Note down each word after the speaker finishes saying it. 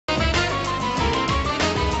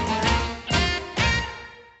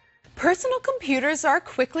Personal computers are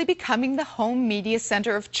quickly becoming the home media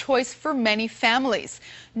center of choice for many families.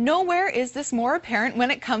 Nowhere is this more apparent when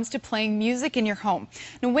it comes to playing music in your home.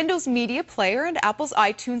 Now, Windows Media Player and Apple's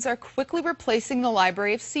iTunes are quickly replacing the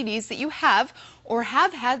library of CDs that you have or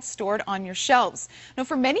have had stored on your shelves. Now,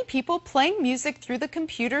 for many people, playing music through the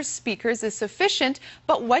computer's speakers is sufficient,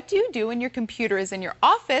 but what do you do when your computer is in your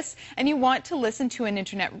office and you want to listen to an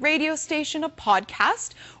internet radio station, a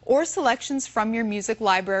podcast, or selections from your music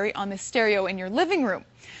library on the stereo in your living room?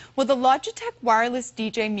 Well, the Logitech wireless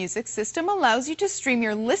DJ music system allows you to stream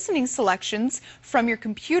your listening selections from your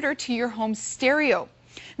computer to your home stereo.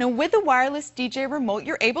 Now, with the wireless DJ remote,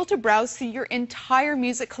 you're able to browse through your entire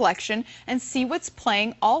music collection and see what's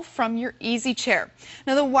playing all from your easy chair.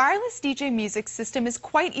 Now, the wireless DJ music system is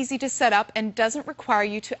quite easy to set up and doesn't require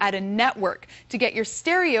you to add a network to get your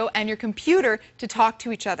stereo and your computer to talk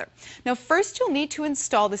to each other. Now, first you'll need to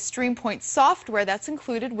install the StreamPoint software that's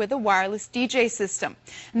included with the wireless DJ system.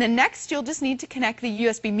 And then next you'll just need to connect the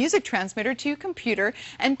USB music transmitter to your computer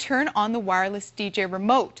and turn on the wireless DJ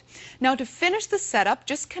remote. Now, to finish the setup,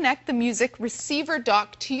 just connect the music receiver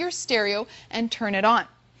dock to your stereo and turn it on.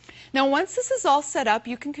 Now, once this is all set up,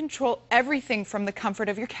 you can control everything from the comfort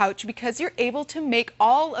of your couch because you're able to make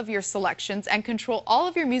all of your selections and control all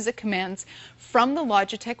of your music commands from the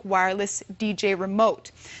Logitech wireless DJ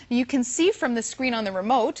remote. You can see from the screen on the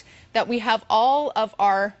remote that we have all of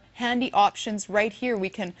our handy options right here. We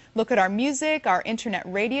can look at our music, our internet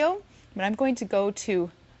radio, but I'm going to go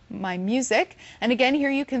to my music, and again here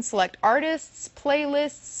you can select artists,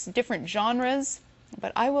 playlists, different genres,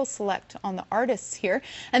 but I will select on the artists here,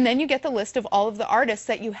 and then you get the list of all of the artists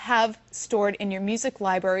that you have stored in your music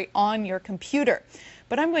library on your computer.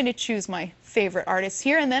 But I'm going to choose my favorite artists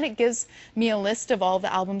here, and then it gives me a list of all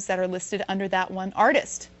the albums that are listed under that one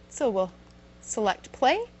artist. So we'll select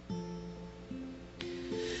play.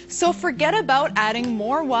 So forget about adding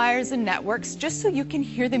more wires and networks just so you can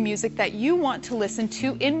hear the music that you want to listen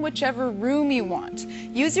to in whichever room you want.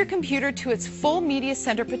 Use your computer to its full media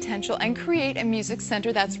center potential and create a music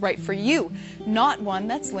center that's right for you, not one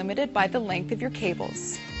that's limited by the length of your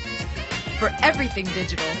cables. For everything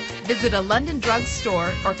digital, visit a London Drugs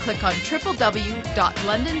store or click on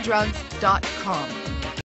www.londondrugs.com.